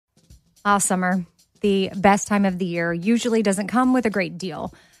Summer, the best time of the year, usually doesn't come with a great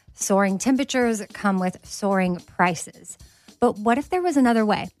deal. Soaring temperatures come with soaring prices. But what if there was another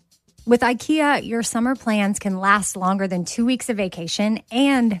way? With IKEA, your summer plans can last longer than 2 weeks of vacation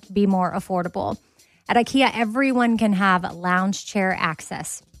and be more affordable. At IKEA, everyone can have lounge chair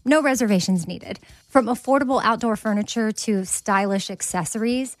access. No reservations needed. From affordable outdoor furniture to stylish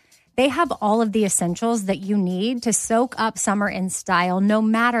accessories, they have all of the essentials that you need to soak up summer in style, no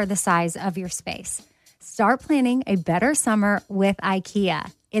matter the size of your space. Start planning a better summer with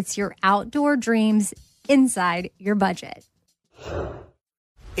IKEA. It's your outdoor dreams inside your budget.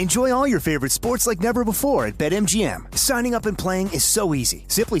 Enjoy all your favorite sports like never before at BetMGM. Signing up and playing is so easy.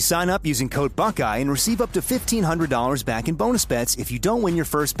 Simply sign up using code Buckeye and receive up to $1,500 back in bonus bets if you don't win your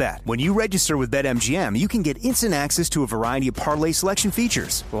first bet. When you register with BetMGM, you can get instant access to a variety of parlay selection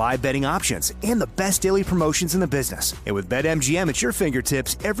features, live betting options, and the best daily promotions in the business. And with BetMGM at your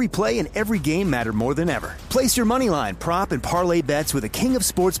fingertips, every play and every game matter more than ever. Place your moneyline, prop, and parlay bets with the king of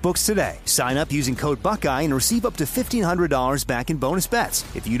sportsbooks today. Sign up using code Buckeye and receive up to $1,500 back in bonus bets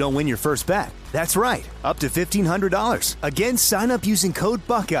if you don't win your first bet. That's right, up to $1,500. Again, sign up using code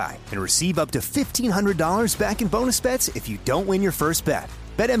Buckeye and receive up to $1,500 back in bonus bets if you don't win your first bet.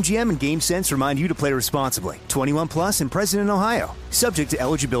 BetMGM and GameSense remind you to play responsibly. 21 plus and present in Ohio. Subject to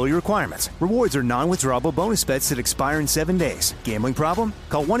eligibility requirements. Rewards are non-withdrawable bonus bets that expire in 7 days. Gambling problem?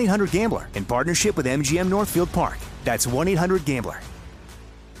 Call 1-800-GAMBLER in partnership with MGM Northfield Park. That's 1-800-GAMBLER.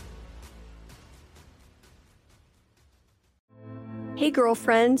 Hey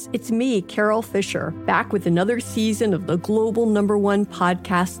girlfriends, it's me, Carol Fisher, back with another season of the global #1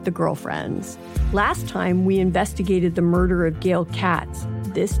 podcast, The Girlfriends. Last time, we investigated the murder of Gail Katz.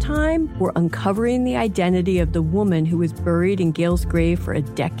 This time, we're uncovering the identity of the woman who was buried in Gail's grave for a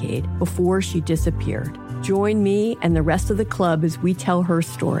decade before she disappeared. Join me and the rest of the club as we tell her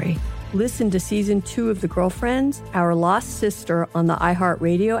story. Listen to Season 2 of The Girlfriends, Our Lost Sister on the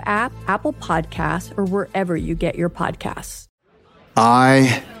iHeartRadio app, Apple Podcasts, or wherever you get your podcasts.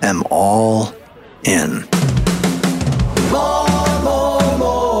 I am all in. More.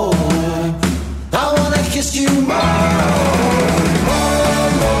 I wanna kiss you more. I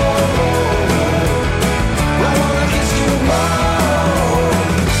wanna kiss you more.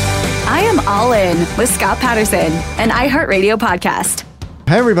 I am all in with Scott Patterson, an iHeartRadio podcast.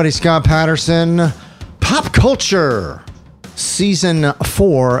 Hey everybody, Scott Patterson. Pop Culture, Season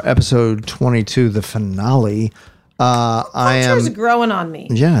 4, Episode 22, the finale. Culture's growing on me.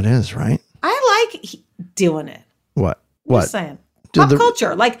 Yeah, it is, right? I like doing it. What? I'm just saying. Pop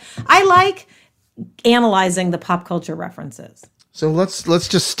culture. Like, I like analyzing the pop culture references. So let's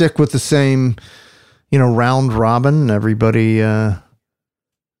just stick with the same, round robin. Everybody. Can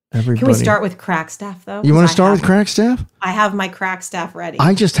we start with Crackstaff, though? You want to start with Crackstaff? I have my Crackstaff ready.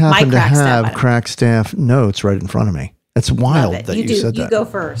 I just happen to have Crackstaff notes right in front of me. It's wild that you said that. You go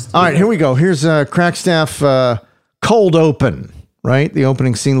first. All right, here we go. Here's Crackstaff cold open, right? The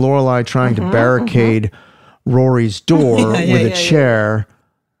opening scene, Lorelai trying to barricade Rory's door with a chair.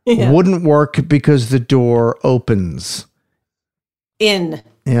 Yeah. Wouldn't work because the door opens. In.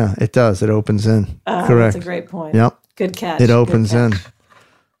 Yeah, it does. It opens in. Correct. That's a great point. Yep. Good catch. It opens in.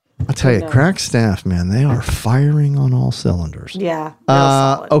 I'll tell you, Crackstaff, man, they are firing on all cylinders. Yeah.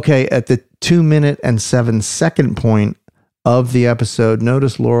 Solid. Okay, at the 2-minute and 7-second point of the episode,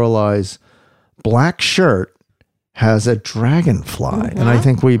 notice Lorelai's black shirt has a dragonfly, and I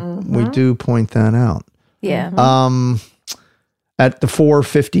think we do point that out. Yeah. At the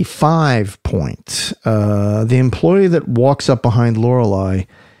 4:55 point, the employee that walks up behind Lorelai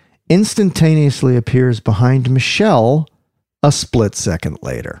instantaneously appears behind Michelle a split second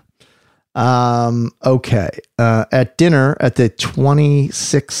later. Okay. At dinner, at the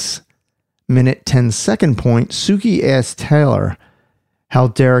 26-minute, 10-second point, Suki asks Taylor how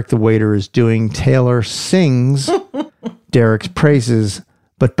Derek the waiter is doing. Taylor sings Derek's praises,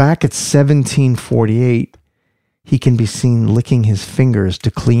 but back at 17:48, he can be seen licking his fingers to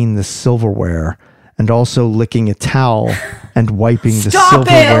clean the silverware and also licking a towel and wiping the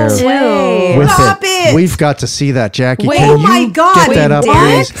silverware with it. We've got to see that, Jackie. Can you get that up,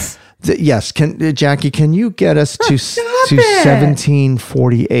 please? Yes, Jackie, can you get us to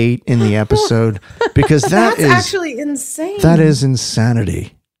 17:48 in the episode? Because that's actually insane. That is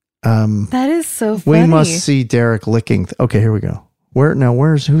insanity. That is so funny. We must see Derek licking. Okay, here we go.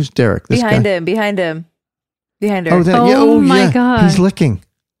 Who's Derek? This behind guy? him, behind her. Oh my God. He's licking.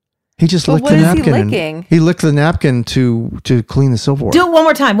 He just licked the napkin. What is he licking? He licked the napkin to clean the silverware. Do it one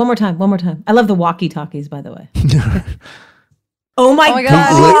more time. I love the walkie-talkies, by the way. Oh my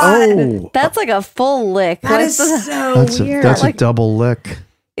God. That's like a full lick. That is so weird. That's a double lick.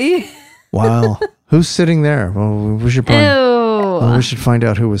 Wow. Who's sitting there? Well, we should find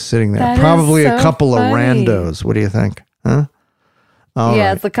out who was sitting there. That is Probably a so couple funny. of randos. What do you think? Huh?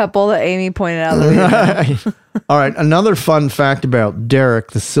 It's the couple that Amy pointed out. All right. Another fun fact about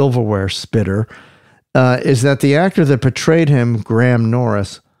Derek, the silverware spitter, is that the actor that portrayed him, Graham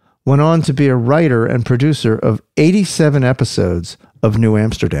Norris, went on to be a writer and producer of 87 episodes of New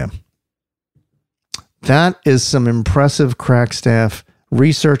Amsterdam. That is some impressive crack staff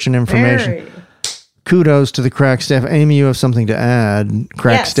research and information. Kudos to the crack staff. Amy, you have something to add,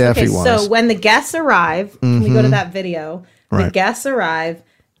 crack staffy-wise. So when the guests arrive, can we go to that video? The guests arrive.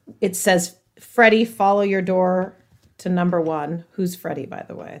 It says, Freddie, follow your door to number 1. Who's Freddie, by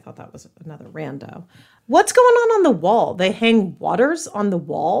the way? I thought that was another rando. What's going on the wall? They hang waters on the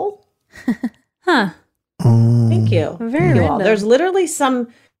wall? Thank you. Very random. There's literally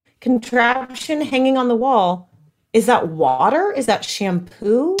some contraption hanging on the wall. Is that water? Is that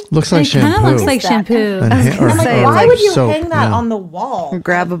shampoo? Looks like shampoo. Kind of looks like shampoo. Why would you hang that on the wall?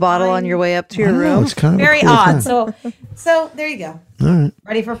 Grab a bottle on your way up to your I know, room. it's kind of a Very cool odd. thing. So there you go. All right.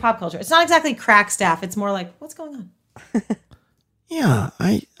 Ready for pop culture. It's not exactly crack staff. It's more like, what's going on? Yeah,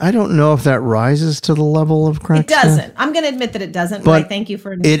 I don't know if that rises to the level of crack It doesn't. I'm going to admit that it doesn't, but I thank you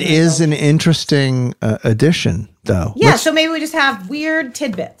for it is an interesting addition, though. Yeah, so maybe we just have weird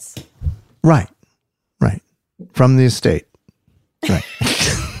tidbits. Right. From the estate. Right.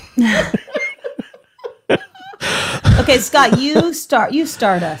 Okay, Scott, you start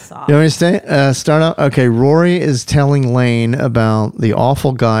us off. You want me to start out? Okay, Rory is telling Lane about the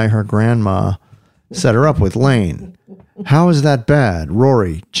awful guy her grandma set her up with. Lane, how is that bad?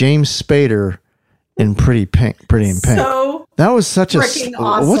 Rory, James Spader in Pretty in Pink. So that was such freaking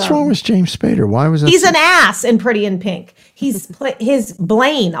awesome. What's wrong with James Spader? Why was that? He's an ass in Pretty in Pink. He's his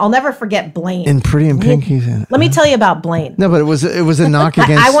Blaine. I'll never forget Blaine. In Pretty in Pink, he's in. Let me tell you about Blaine. No, but it was a knock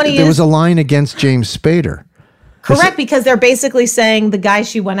against. There was a line against James Spader. Correct, because they're basically saying the guy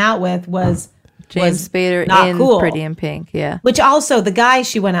she went out with was James Spader not in cool. Pretty in Pink. Yeah. Which also the guy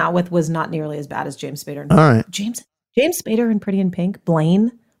she went out with was not nearly as bad as James Spader. All right. James Spader in Pretty in Pink.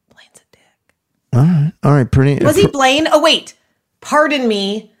 Blaine's a dick. All right. Pretty. Was he Blaine? Oh wait, pardon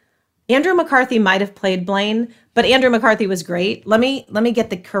me. Andrew McCarthy might have played Blaine, but Andrew McCarthy was great. Let me get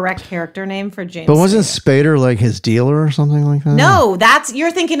the correct character name for James. But wasn't Spader like his dealer or something like that? No,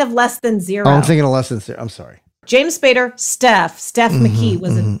 you're thinking of Less Than Zero. Oh, I'm thinking of Less Than Zero. I'm sorry. James Spader, Steph McKee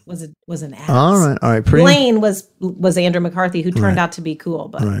was an ass. All right. Blaine was Andrew McCarthy, who turned out to be cool.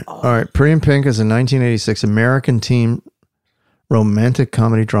 But all right. Pretty in Pink is a 1986 American teen romantic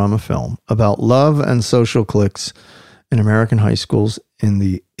comedy drama film about love and social cliques in American high schools in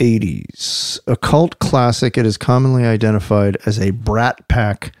the 80s. A cult classic, it is commonly identified as a Brat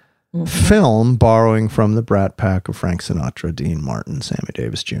Pack film, borrowing from the Brat Pack of Frank Sinatra, Dean Martin, Sammy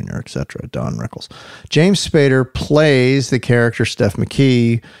Davis Jr., etc., Don Rickles. James Spader plays the character Steph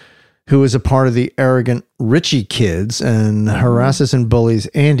McKee, who is a part of the arrogant Richie kids and harasses and bullies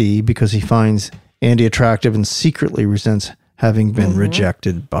Andy because he finds Andy attractive and secretly resents having been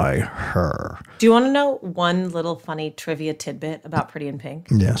rejected by her. Do you want to know one little funny trivia tidbit about Pretty in Pink?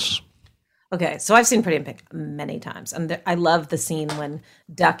 Yes. Okay, so I've seen Pretty in Pink many times, and I love the scene when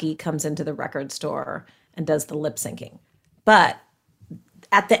Ducky comes into the record store and does the lip syncing. But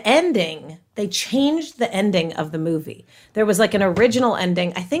at the ending, they changed the ending of the movie. There was like an original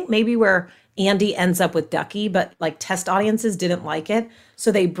ending, I think maybe where Andy ends up with Ducky, but like test audiences didn't like it.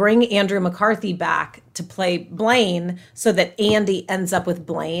 So they bring Andrew McCarthy back to play Blaine so that Andy ends up with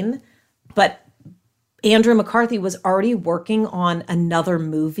Blaine. But Andrew McCarthy was already working on another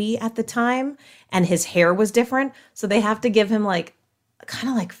movie at the time, and his hair was different. So they have to give him like kind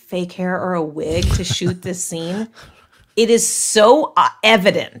of like fake hair or a wig to shoot this scene. It is so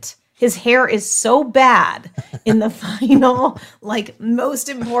evident. His hair is so bad in the final, like most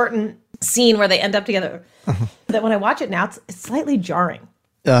important scene where they end up together that when I watch it now, it's slightly jarring.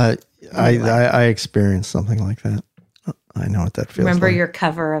 I experienced something like that. I know what that feels Remember like. your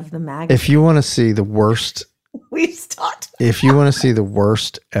cover of the magazine? If you want to see the worst, We've talked. If you want to see the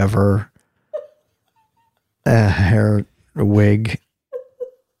worst ever hair wig,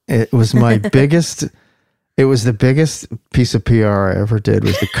 it was my biggest. It was the biggest piece of PR I ever did.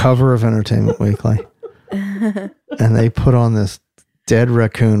 Was the cover of Entertainment Weekly, and they put on this dead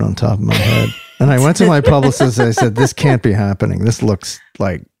raccoon on top of my head. And I went to my publicist and I said, "This can't be happening. This looks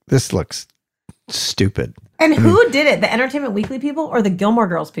stupid." And who did it? The Entertainment Weekly people or the Gilmore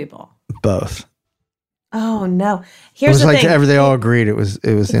Girls people? Both. Oh no! It was like they all agreed it was.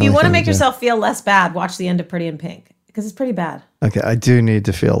 If you want to make yourself feel less bad, watch the end of Pretty in Pink. because it's pretty bad. Okay, I do need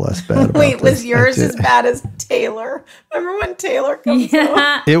to feel less bad about Wait, was this. yours as bad as Taylor? Remember when Taylor comes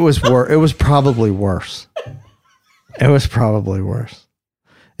home? It was worse. It was probably worse. It was probably worse.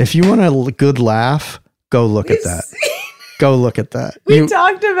 If you want a good laugh, go look at that. Go look at that. We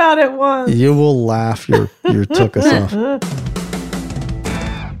talked about it once. You will laugh your took us off.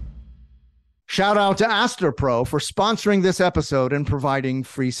 Shout out to Astropro for sponsoring this episode and providing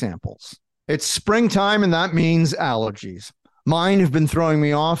free samples. It's springtime, and that means allergies. Mine have been throwing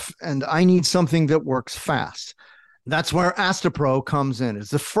me off, and I need something that works fast. That's where Astropro comes in.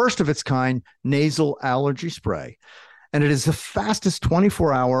 It's the first of its kind nasal allergy spray, and it is the fastest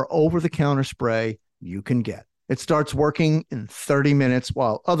 24-hour over-the-counter spray you can get. It starts working in 30 minutes,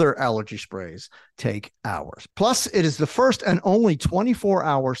 while other allergy sprays take hours. Plus, it is the first and only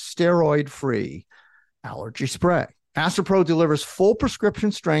 24-hour steroid-free allergy spray. Astropro delivers full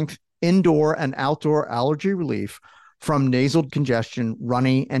prescription strength indoor and outdoor allergy relief from nasal congestion,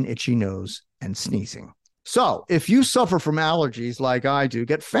 runny and itchy nose, and sneezing. So if you suffer from allergies like I do,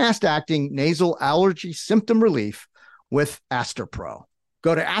 get fast-acting nasal allergy symptom relief with Astropro.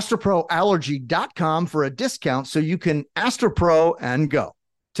 Go to astroproallergy.com for a discount so you can Astropro and go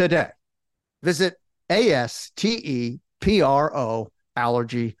today. Visit ASTEPRO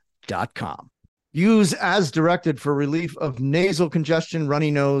allergy.com. Use as directed for relief of nasal congestion,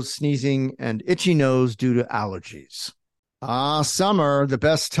 runny nose, sneezing, and itchy nose due to allergies. Summer, the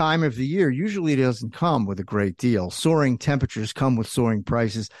best time of the year, usually doesn't come with a great deal. Soaring temperatures come with soaring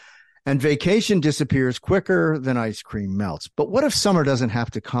prices, and vacation disappears quicker than ice cream melts. But what if summer doesn't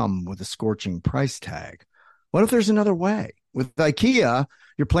have to come with a scorching price tag? What if there's another way? With IKEA,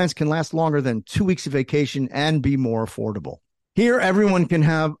 your plans can last longer than 2 weeks of vacation and be more affordable. Here, everyone can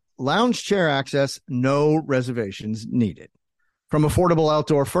have lounge chair access, no reservations needed. From affordable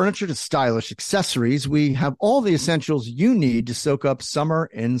outdoor furniture to stylish accessories, we have all the essentials you need to soak up summer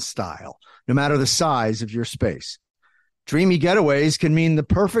in style, no matter the size of your space. Dreamy getaways can mean the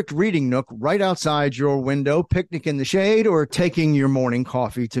perfect reading nook right outside your window, picnic in the shade, or taking your morning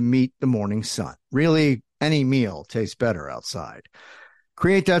coffee to meet the morning sun. Really, any meal tastes better outside.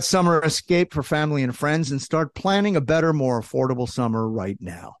 Create that summer escape for family and friends and start planning a better, more affordable summer right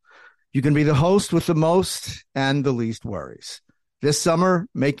now. You can be the host with the most and the least worries. This summer,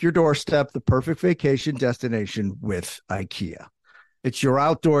 make your doorstep the perfect vacation destination with IKEA. It's your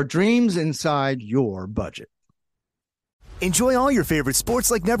outdoor dreams inside your budget. Enjoy all your favorite sports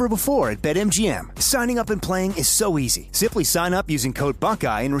like never before at BetMGM. Signing up and playing is so easy. Simply sign up using code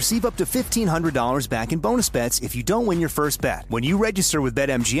Buckeye and receive up to $1,500 back in bonus bets if you don't win your first bet. When you register with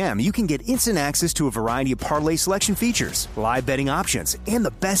BetMGM, you can get instant access to a variety of parlay selection features, live betting options, and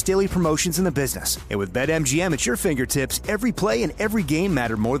the best daily promotions in the business. And with BetMGM at your fingertips, every play and every game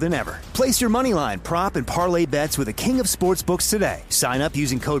matter more than ever. Place your moneyline, prop, and parlay bets with the king of sportsbooks today. Sign up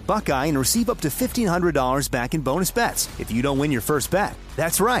using code Buckeye and receive up to $1,500 back in bonus bets if you don't win your first bet.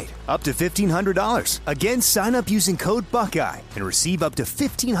 That's right, up to $1,500. Again, sign up using code Buckeye and receive up to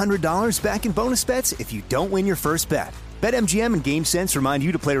 $1,500 back in bonus bets if you don't win your first bet. BetMGM and GameSense remind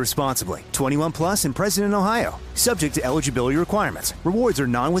you to play responsibly. 21 plus and present in Ohio. Subject to eligibility requirements. Rewards are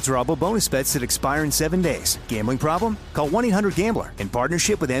non-withdrawable bonus bets that expire in 7 days. Gambling problem? Call 1-800-GAMBLER in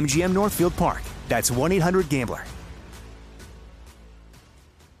partnership with MGM Northfield Park. That's 1-800-GAMBLER.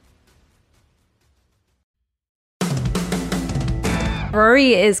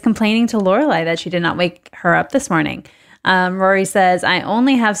 Rory is complaining to Lorelai that she did not wake her up this morning. Rory says, I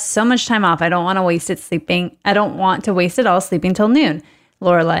only have so much time off. I don't want to waste it sleeping. I don't want to waste it all sleeping till noon.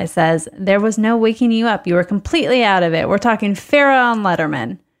 Lorelai says, there was no waking you up. You were completely out of it. We're talking Farrah on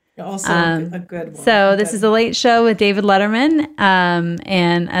Letterman. Also a good one. So this is a late show with David Letterman.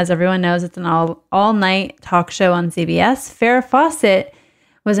 And as everyone knows, it's an all-night talk show on CBS. Farrah Fawcett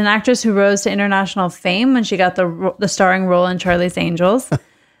was an actress who rose to international fame when she got the starring role in Charlie's Angels.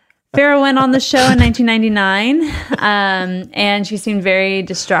 Farrah went on the show in 1999, and she seemed very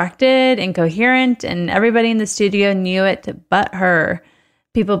distracted, incoherent, and everybody in the studio knew it but her.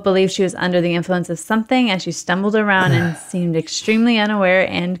 People believed she was under the influence of something as she stumbled around and seemed extremely unaware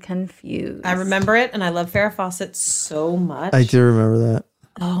and confused. I remember it, and I love Farrah Fawcett so much. I do remember that.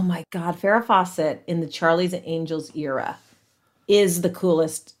 Oh my God, Farrah Fawcett in the Charlie's Angels era is the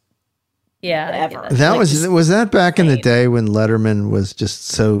coolest ever. That was that back in the day when Letterman was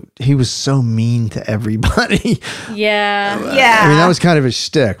just he was so mean to everybody. Yeah. I mean, that was kind of his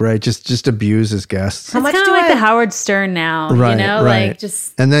shtick, right? Just abuse his guests. It's kind of like the Howard Stern now, right, you know? Right. Like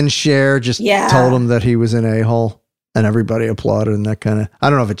just. And then Cher just told him that he was an a-hole and everybody applauded and that kind of, I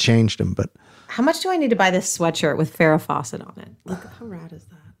don't know if it changed him, but. How much do I need to buy this sweatshirt with Farrah Fawcett on it? Look, how rad is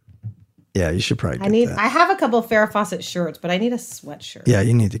that? Yeah, you should probably get that. I have a couple of Farrah Fawcett shirts, but I need a sweatshirt. Yeah,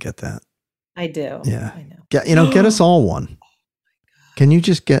 you need to get that. I do. Yeah. I know. Get us all one. Can you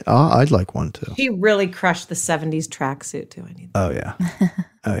just get, I'd like one too. She really crushed the 70s tracksuit too. I need that. Oh, yeah.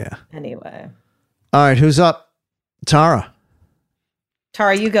 Oh, yeah. Anyway. All right, who's up? Tara,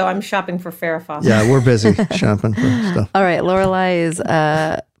 you go. I'm shopping for Farrah Fawcett. Yeah, we're busy shopping for stuff. All right, Lorelai is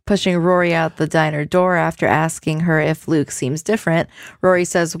pushing Rory out the diner door after asking her if Luke seems different. Rory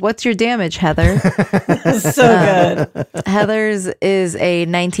says, "What's your damage, Heather?" So good. Heathers is a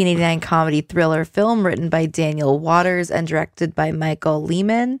 1989 comedy thriller film written by Daniel Waters and directed by Michael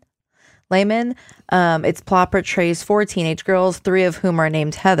Lehman. Its plot portrays 4 teenage girls, 3 of whom are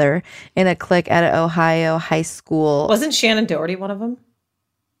named Heather, in a clique at an Ohio high school. Wasn't Shannon Doherty one of them?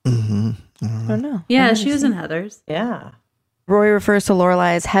 I don't know. Yeah, she was in Heathers. Yeah. Rory refers to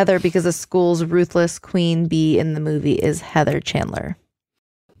Lorelai as Heather because the school's ruthless queen bee in the movie is Heather Chandler.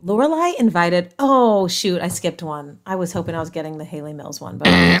 Lorelai invited. Oh shoot! I skipped one. I was hoping I was getting the Haley Mills one, but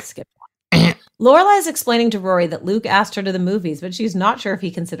I skipped one. Lorelai is explaining to Rory that Luke asked her to the movies, but she's not sure if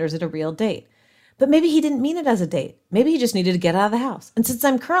he considers it a real date. But maybe he didn't mean it as a date. Maybe he just needed to get out of the house. And since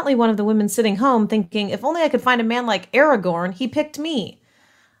I'm currently one of the women sitting home thinking, if only I could find a man like Aragorn, he picked me.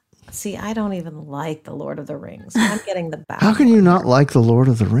 See, I don't even like The Lord of the Rings. I'm getting the back. How can you not like The Lord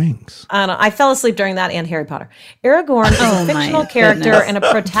of the Rings? I don't know. I fell asleep during that and Harry Potter. Aragorn is a fictional character and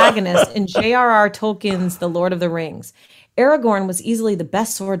a protagonist in J.R.R. Tolkien's The Lord of the Rings. Aragorn was easily the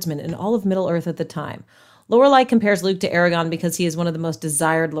best swordsman in all of Middle-earth at the time. Lorelai compares Luke to Aragorn because he is one of the most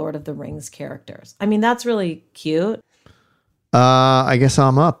desired Lord of the Rings characters. I mean, that's really cute. I guess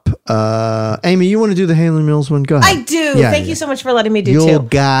I'm up. Amy, you want to do the Haley Mills one? Go ahead. I do. Thank you so much for letting me do You too.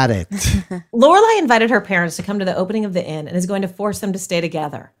 got it. Lorelai invited her parents to come to the opening of the inn and is going to force them to stay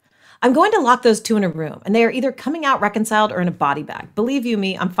together. I'm going to lock those 2 in a room, and they are either coming out reconciled or in a body bag. Believe you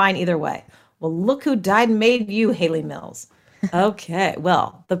me, I'm fine either way. Well, look who died and made you, Haley Mills. Okay,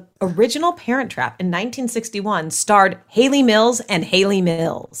 well, the original Parent Trap in 1961 starred Haley Mills and Haley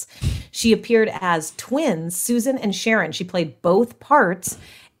Mills. She appeared as twins, Susan and Sharon. She played both parts,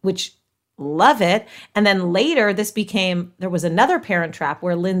 which love it. And then later there was another Parent Trap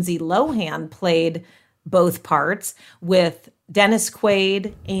where Lindsay Lohan played both parts with Dennis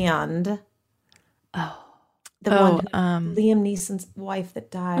Quaid and Liam Neeson's wife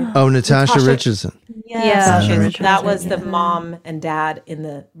that died. Oh, Natasha Richardson. Yes, that was the mom and dad in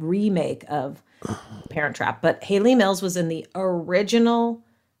the remake of Parent Trap. But Haley Mills was in the original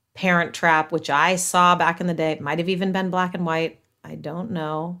Parent Trap, which I saw back in the day. It might have even been black and white. I don't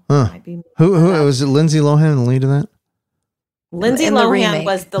know. Might be Who was it? Lindsay Lohan, the lead of that? Lindsay In the Lohan remake.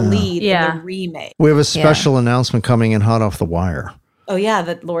 was the lead in the remake. We have a special announcement coming in hot off the wire. Oh yeah,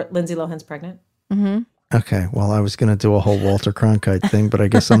 that Lindsay Lohan's pregnant. Mm-hmm. Okay, well, I was going to do a whole Walter Cronkite thing, but I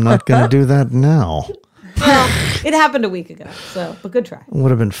guess I'm not going to do that now. Well, it happened a week ago, but good try. It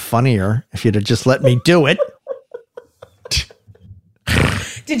would have been funnier if you'd have just let me do it.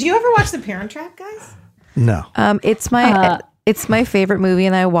 Did you ever watch The Parent Trap, guys? No. It's my favorite movie,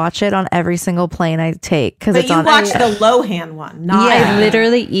 and I watch it on every single plane I take because But it's you on. watched the Lohan one, not I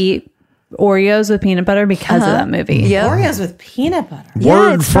literally eat Oreos with peanut butter because of that movie. Yep. Oreos with peanut butter.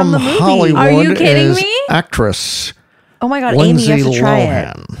 Word it's from from the movie. Hollywood Are you kidding is me? actress Oh my god, Lindsay Amy, you have to try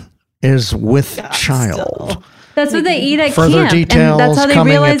it. Lohan is with child. That's what they eat at Further camp, details and that's how they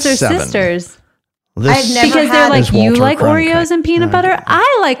coming realize at they're 7. sisters. This Because they're like, is you Walter like Cronkite. Oreos and peanut butter?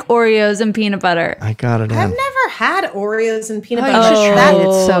 I like Oreos and peanut butter. I got it in. I've never had Oreos and peanut Oh, butter. you should try it.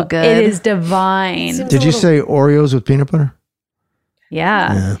 It's so good. It is divine. Seems Did a you little say Oreos with peanut butter?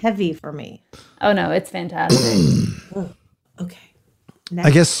 Yeah. heavy for me? Oh no, it's fantastic. Okay.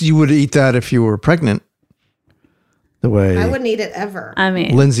 I guess you would eat that if you were pregnant. The way I wouldn't eat it ever. I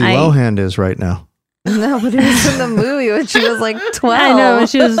mean, Lindsay Lohan is right now. No, but it was in the movie when she was like 12. I know when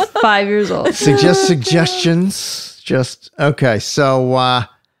she was 5 years old. Suggest suggestions. Just okay. So, all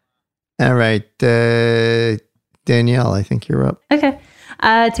right, Danielle, I think you're up. Okay.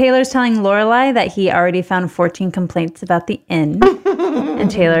 Taylor's telling Lorelai that he already found 14 complaints about the inn. And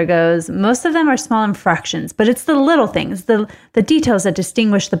Taylor goes, most of them are small infractions, but it's the little things, the details that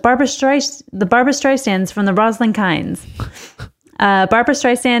distinguish the Barbra Streisands from the Rosalind Kinds. Barbra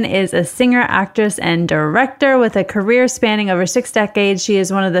Streisand is a singer, actress, and director with a career spanning over 6 decades. She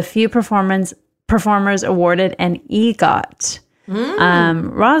is one of the few performers awarded an EGOT.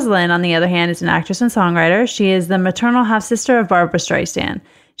 Rosalind, on the other hand, is an actress and songwriter. She is the maternal half-sister of Barbra Streisand.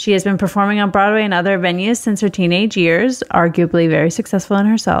 She has been performing on Broadway and other venues since her teenage years, arguably very successful in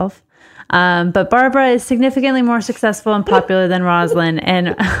herself. But Barbara is significantly more successful and popular than Rosalind.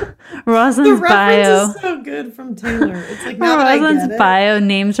 And Rosalind's The bio. reference is so good from Taylor. It's like, now that I Rosalind's get it. bio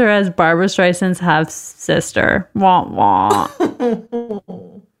names her as Barbara Streisand's half sister. Wah wah.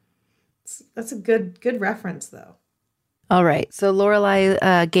 That's a good reference, though. All right. So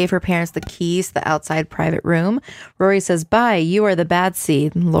Lorelai gave her parents the keys to the outside private room. Rory says, bye, you are the bad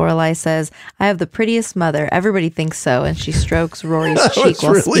seed. And Lorelai says, I have the prettiest mother. Everybody thinks so. And she strokes Rory's cheek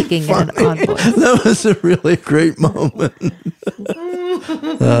while speaking in an odd voice. That was a really great moment.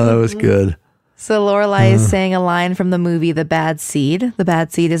 Oh, that was good. So Lorelai is saying a line from the movie The Bad Seed. The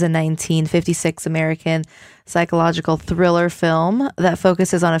Bad Seed is a 1956 American psychological thriller film that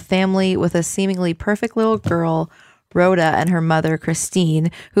focuses on a family with a seemingly perfect little girl, Rhoda, and her mother, Christine,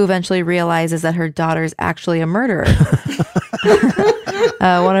 who eventually realizes that her daughter's actually a murderer.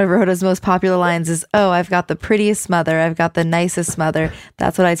 One of Rhoda's most popular lines is, oh, I've got the prettiest mother. I've got the nicest mother.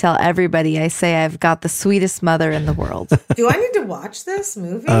 That's what I tell everybody. I say I've got the sweetest mother in the world. Do I need to watch this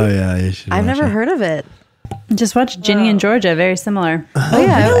movie? Oh, yeah, you should. I've never heard of it. Just watch Ginny and Georgia. Very similar. Oh,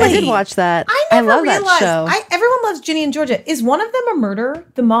 yeah, really? I did watch that. I I never love realized. that show. Everyone loves Ginny and Georgia. Is one of them a murderer?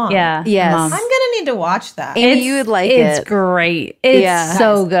 The mom? Yeah. Yes. Mom. I'm going to need to watch that. Amy, you would like It's it. great. It's Yeah.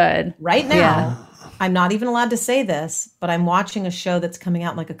 so good. Right now, Yeah. I'm not even allowed to say this, but I'm watching a show that's coming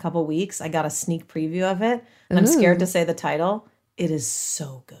out in like a couple weeks. I got a sneak preview of it, and I'm scared to say the title. It is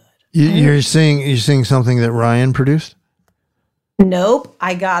so good. You're seeing something that Ryan produced? Nope.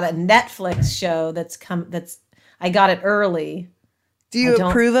 I got a Netflix show I got it early. Do you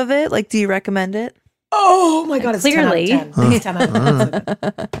approve of it? Like, do you recommend it? Oh my God, it's Clearly. 10 out of 10. It's 10 out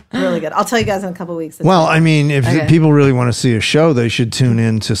of 10. Really good. I'll tell you guys in a couple weeks. Well, I mean, if people really want to see a show, they should tune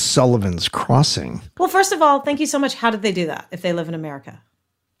in to Sullivan's Crossing. Well, first of all, thank you so much. How did they do that if they live in America?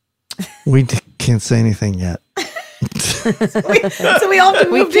 We can't say anything yet. So we all have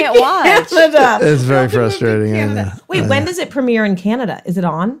to We move to can't watch. Canada. It's very We have to move to frustrating. Canada. Wait, when does it premiere in Canada? Is it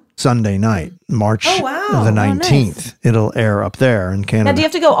on? Sunday night, March Oh, wow. the Oh, 19th. nice. It'll air up there in Canada. Now, do you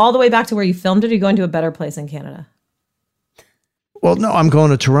have to go all the way back to where you filmed it, or are you going to a better place in Canada? Well, no, I'm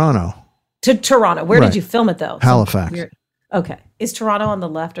going to Toronto. To Toronto. Where Right. did you film it, though? Halifax. Okay. Is Toronto on the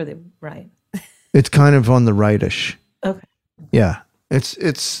left or the right? It's kind of on the rightish. Okay. Yeah. It's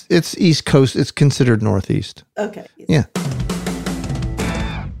East Coast. It's considered Northeast. Okay. Yeah.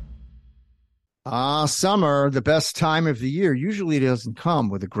 Summer, the best time of the year, usually doesn't come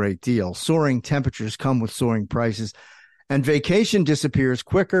with a great deal. Soaring temperatures come with soaring prices, and vacation disappears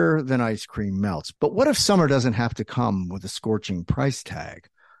quicker than ice cream melts. But what if summer doesn't have to come with a scorching price tag?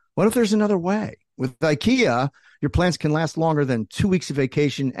 What if there's another way? With IKEA, your plans can last longer than 2 weeks of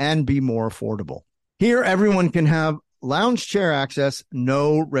vacation and be more affordable. Here, everyone can have lounge chair access,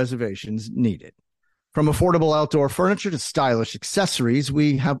 no reservations needed. From affordable outdoor furniture to stylish accessories,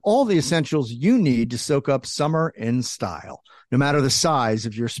 we have all the essentials you need to soak up summer in style, no matter the size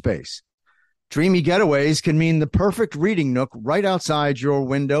of your space. Dreamy getaways can mean the perfect reading nook right outside your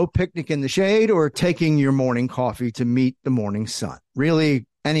window, picnic in the shade, or taking your morning coffee to meet the morning sun. Really,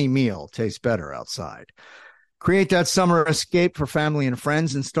 any meal tastes better outside. Create that summer escape for family and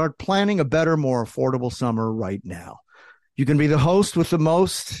friends and start planning a better, more affordable summer right now. You can be the host with the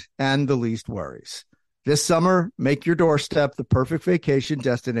most and the least worries. This summer, make your doorstep the perfect vacation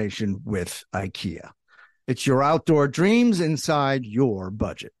destination with IKEA. It's your outdoor dreams inside your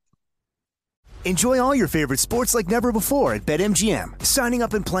budget. Enjoy all your favorite sports like never before at BetMGM. Signing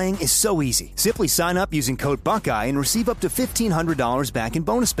up and playing is so easy. Simply sign up using code Buckeye and receive up to $1,500 back in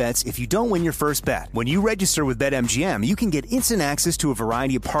bonus bets if you don't win your first bet. When you register with BetMGM, you can get instant access to a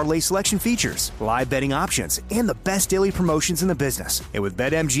variety of parlay selection features, live betting options, and the best daily promotions in the business. And with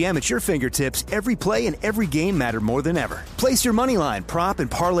BetMGM at your fingertips, every play and every game matter more than ever. Place your moneyline, prop,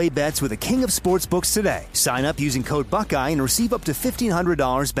 and parlay bets with the king of sportsbooks today. Sign up using code Buckeye and receive up to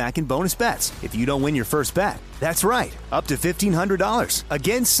 $1,500 back in bonus bets if you don't win your first bet. That's right, up to $1,500.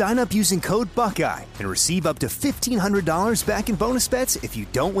 Again, sign up using code Buckeye and receive up to $1,500 back in bonus bets if you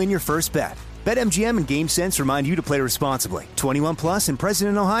don't win your first bet. BetMGM and GameSense remind you to play responsibly. 21 plus and present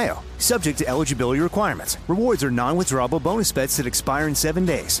in Ohio. Subject to eligibility requirements. Rewards are non-withdrawable bonus bets that expire in 7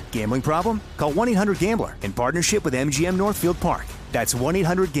 days. Gambling problem? Call 1-800-GAMBLER in partnership with MGM Northfield Park. That's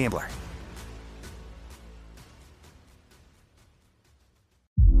 1-800-GAMBLER.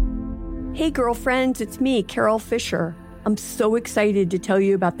 Hey girlfriends, it's me, Carol Fisher. I'm so excited to tell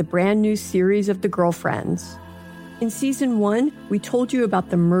you about the brand new series of The Girlfriends. In season 1, we told you about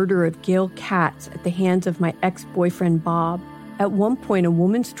the murder of Gail Katz at the hands of my ex-boyfriend Bob. At one point, a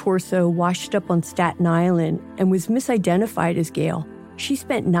woman's torso washed up on Staten Island and was misidentified as Gail. She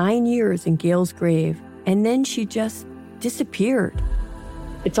spent 9 years in Gail's grave, and then she just disappeared.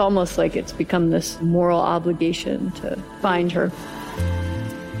 It's almost like it's become this moral obligation to find her.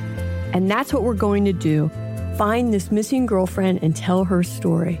 And that's what we're going to do. Find this missing girlfriend and tell her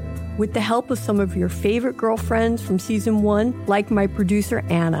story. With the help of some of your favorite girlfriends from season 1, like my producer,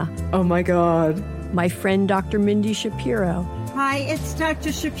 Anna. Oh my God. My friend, Dr. Mindy Shapiro. Hi, it's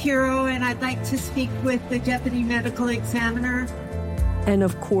Dr. Shapiro, and I'd like to speak with the Deputy Medical Examiner. And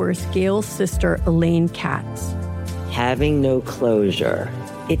of course, Gail's sister, Elaine Katz. Having no closure,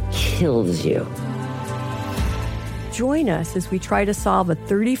 it kills you. Join us as we try to solve a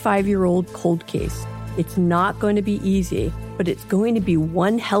 35-year-old cold case. It's not going to be easy, but it's going to be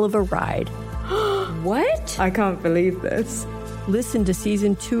one hell of a ride. What? I can't believe this. Listen to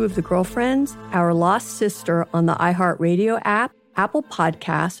season 2 of The Girlfriends, Our Lost Sister on the iHeartRadio app, Apple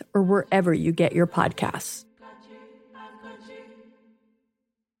Podcasts, or wherever you get your podcasts.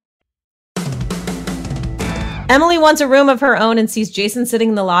 Emily wants a room of her own and sees Jason sitting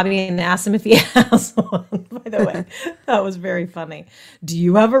in the lobby and asks him if he has one. By the way, that was very funny. Do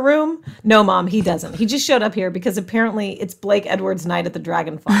you have a room? No, Mom, he doesn't. He just showed up here because apparently it's Blake Edwards' night at the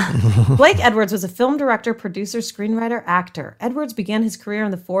Dragonfly. Blake Edwards was a film director, producer, screenwriter, actor. Edwards began his career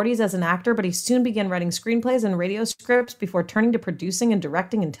in the 40s as an actor, but he soon began writing screenplays and radio scripts before turning to producing and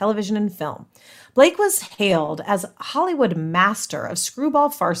directing in television and film. Blake was hailed as a Hollywood master of screwball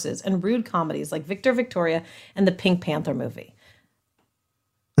farces and rude comedies like Victor Victoria and the Pink Panther movie.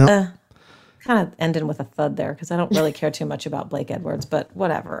 Kind of ending with a thud there because I don't really care too much about Blake Edwards, but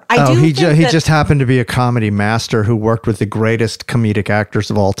whatever. He just happened to be a comedy master who worked with the greatest comedic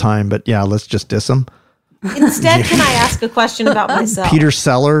actors of all time. But yeah, let's just diss him. Instead, can I ask a question about myself? Peter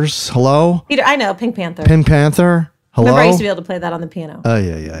Sellers, hello? Peter, I know, Pink Panther. Pink Panther. Hello? Remember, I used to be able to play that on the piano. Oh,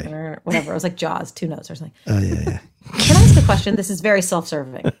 yeah. Or whatever. It was like Jaws, 2 notes or something. Oh, yeah. Can I ask a question? This is very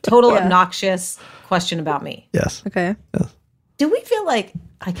self-serving. Total obnoxious question about me. Yes. Okay. Yes. Do we feel like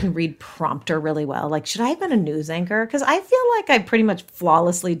I can read prompter really well? Like, should I have been a news anchor? Because I feel like I pretty much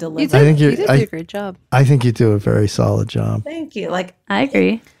flawlessly delivered. You did do a great job. I think you do a very solid job. Thank you. Like, I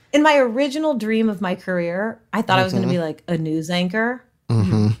agree. In my original dream of my career, I thought I was going to be like a news anchor.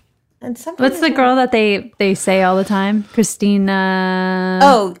 Mm-hmm. And sometimes What's the girl that they say all the time? Christina.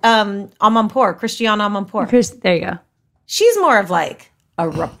 Oh, Amanpour, Christiane Amanpour. There you go. She's more of like a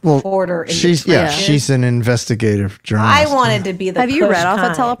reporter. She's an investigative journalist. I wanted to be the. Have you read off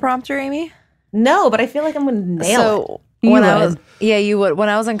kind. a teleprompter, Amy? No, but I feel like I'm going to nail it. You would. When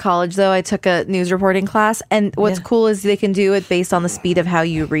I was in college, though, I took a news reporting class, and what's cool is they can do it based on the speed of how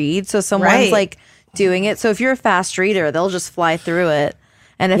you read. So someone's like doing it. So if you're a fast reader, they'll just fly through it.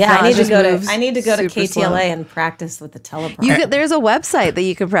 And if not, I need to go to KTLA slow. and practice with the teleprompter. There's a website that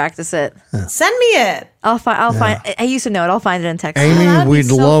you can practice it. Send me it. I'll find. I used to know it. I'll find it in text. Amy,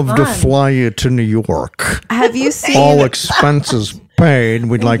 we'd love to fly you to New York. Have you seen all expenses paid?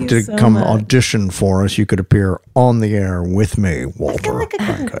 We'd like to come audition for us. You could appear on the air with me, Walter. I feel like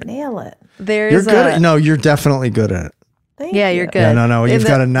I could nail it. You're good at it. No, you're definitely good at it. You're good. Yeah, no. You've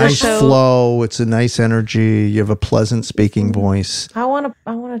got a nice flow. It's a nice energy. You have a pleasant speaking voice. I want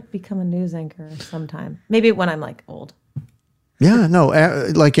to become a news anchor sometime. Maybe when I'm like old. Yeah, no.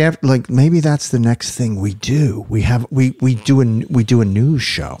 Like maybe that's the next thing we do. We do a news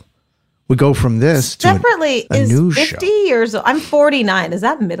show. We go from this separately to a news 50 show. Years old. I'm 49. Is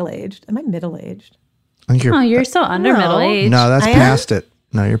that middle aged? Am I middle aged? You're still under middle age. No, that's past it.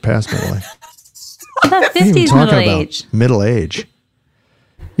 No, you're past middle age. I thought 50 is middle age. Middle age.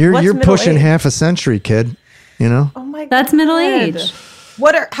 You're pushing half a century, kid. You know? Oh my god. That's middle age.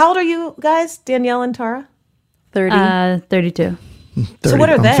 How old are you guys, Danielle and Tara? 30. 32. 30, so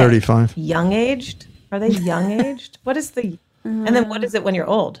what are they? 35. Young aged? Are they young aged? What is the and then what is it when you're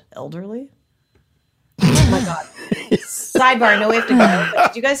old? Elderly? Oh my god. Sidebar, I know we have to go. But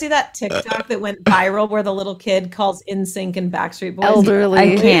did you guys see that TikTok that went viral where the little kid calls NSYNC and Backstreet Boys? Elderly.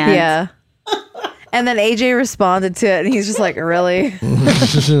 I can't. Yeah. And then AJ responded to it, and he's just like, really?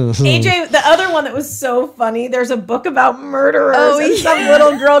 AJ, the other one that was so funny, there's a book about murderers, and some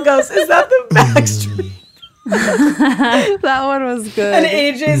little girl goes, is that the Backstreet? That one was good. And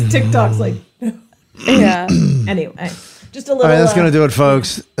AJ's TikTok's like, yeah. Anyway, just a little. All right, that's going to do it,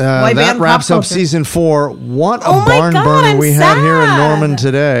 folks. That wraps up season 4. What a barn burner we had here in Norman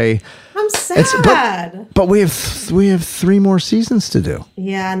today. I'm sad. But we have 3 more seasons to do.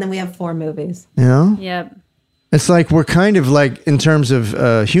 Yeah, and then we have 4 movies. You know? Yep. It's like we're kind of like, in terms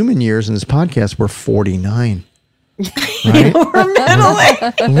of human years in this podcast, we're 49. Right? We're middle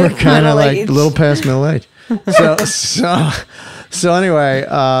age. We're kind of like a little past middle age. So anyway,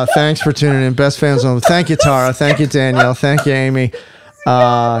 thanks for tuning in. Best fans on. Thank you, Tara. Thank you, Danielle. Thank you, Amy.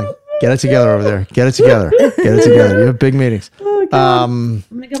 Get it together over there. Get it together. Get it together. You have big meetings. go. I'm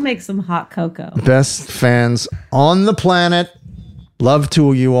gonna go make some hot cocoa. Best fans on the planet. Love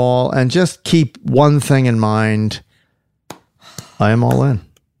to you all. And just keep one thing in mind. I am all in.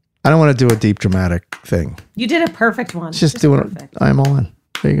 I don't want to do a deep dramatic thing. You did a perfect one. Just doing it. I am all in.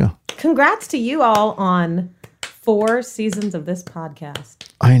 There you go. Congrats to you all on 4 seasons of this podcast.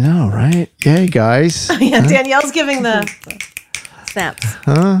 I know, right? Yay, guys. Yeah, Danielle's giving the snaps.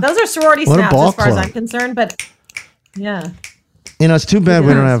 Those are sorority What a snaps ball as far as club. I'm concerned, but yeah. You know, it's too bad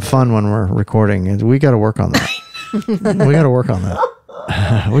we don't have fun when we're recording. We got to work on that. We got to work on that.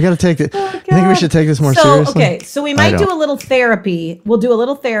 We got to take it. You think we should take this more seriously? Okay, so we might do a little therapy. We'll do a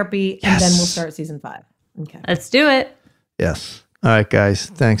little therapy, and then we'll start season 5. Okay. Let's do it. Yes. All right, guys.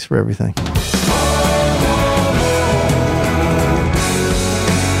 Thanks for everything.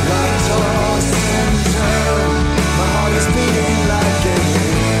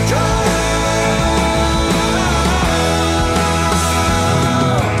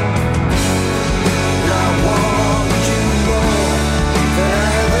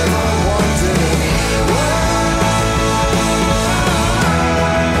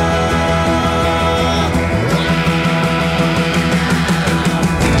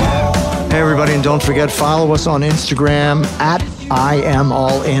 Everybody, and don't forget, follow us on Instagram at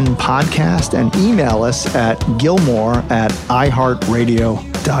IamAllInPodcast and email us at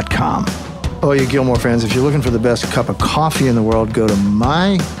Gilmore@iHeartRadio.com. Oh, you Gilmore fans, if you're looking for the best cup of coffee in the world, go to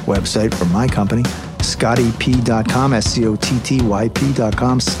my website for my company, ScottyP.com,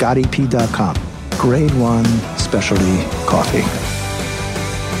 SCOTTYP.com, ScottyP.com. Grade 1 specialty coffee.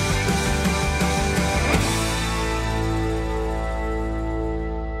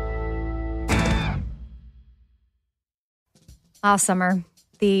 Summer,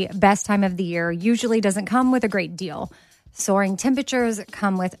 the best time of the year, usually doesn't come with a great deal. Soaring temperatures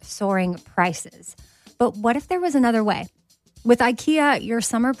come with soaring prices. But what if there was another way? With IKEA, your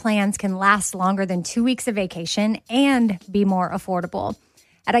summer plans can last longer than 2 weeks of vacation and be more affordable.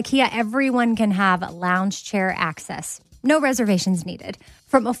 At IKEA, everyone can have lounge chair access. No reservations needed.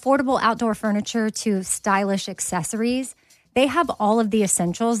 From affordable outdoor furniture to stylish accessories, they have all of the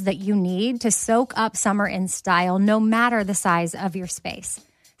essentials that you need to soak up summer in style, no matter the size of your space.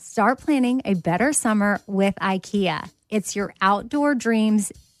 Start planning a better summer with IKEA. It's your outdoor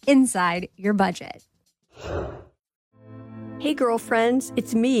dreams inside your budget. Hey, girlfriends,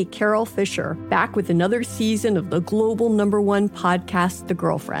 it's me, Carol Fisher, back with another season of the global #1 podcast, The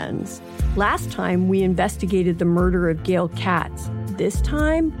Girlfriends. Last time, we investigated the murder of Gail Katz. This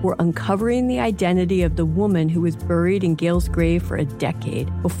time, we're uncovering the identity of the woman who was buried in Gail's grave for a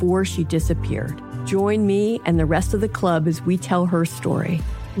decade before she disappeared. Join me and the rest of the club as we tell her story.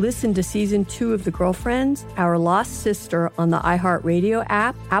 Listen to Season 2 of The Girlfriends, Our Lost Sister on the iHeartRadio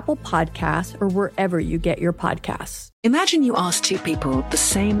app, Apple Podcasts, or wherever you get your podcasts. Imagine you ask 2 people the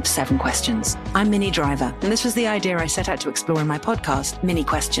same 7 questions. I'm Minnie Driver, and this was the idea I set out to explore in my podcast, Mini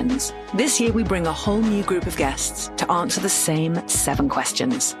Questions. This year, we bring a whole new group of guests to answer the same 7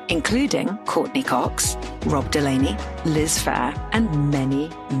 questions, including Courtney Cox, Rob Delaney, Liz Phair, and many,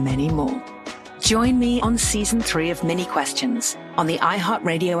 many more. Join me on Season 3 of Mini Questions on the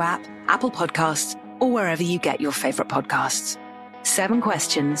iHeartRadio app, Apple Podcasts, or wherever you get your favorite podcasts. 7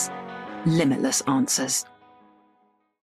 questions, limitless answers.